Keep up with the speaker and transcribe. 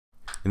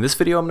In this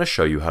video, I'm going to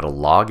show you how to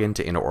log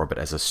into InnerOrbit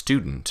as a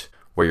student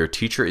where your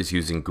teacher is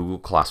using Google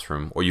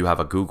Classroom or you have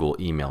a Google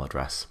email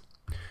address.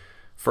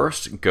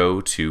 First,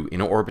 go to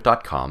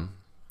InnerOrbit.com,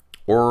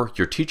 or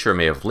your teacher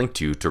may have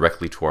linked you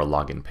directly to our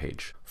login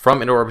page.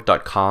 From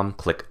InnerOrbit.com,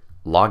 click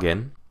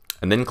Login,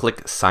 and then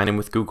click Sign in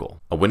with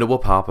Google. A window will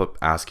pop up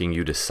asking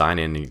you to sign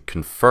in and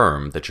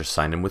confirm that you're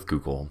signed in with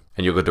Google,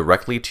 and you'll go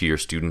directly to your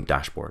student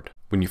dashboard.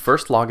 When you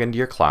first log into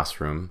your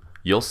classroom,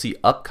 you'll see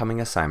upcoming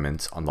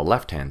assignments on the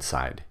left-hand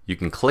side. You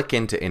can click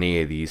into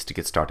any of these to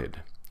get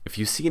started. If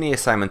you see any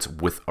assignments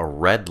with a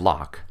red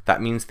lock,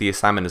 that means the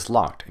assignment is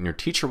locked, and your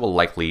teacher will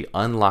likely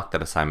unlock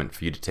that assignment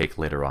for you to take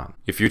later on.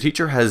 If your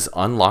teacher has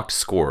unlocked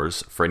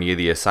scores for any of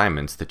the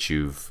assignments that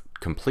you've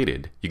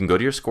completed, you can go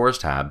to your Scores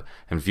tab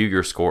and view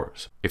your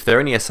scores. If there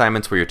are any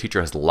assignments where your teacher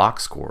has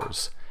locked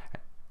scores,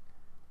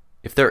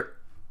 if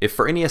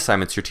for any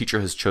assignments your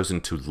teacher has chosen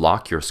to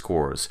lock your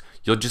scores,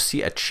 you'll just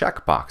see a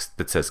checkbox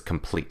that says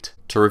complete.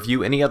 To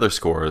review any other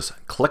scores,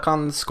 click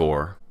on the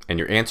score and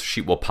your answer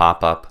sheet will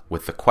pop up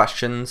with the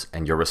questions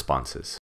and your responses.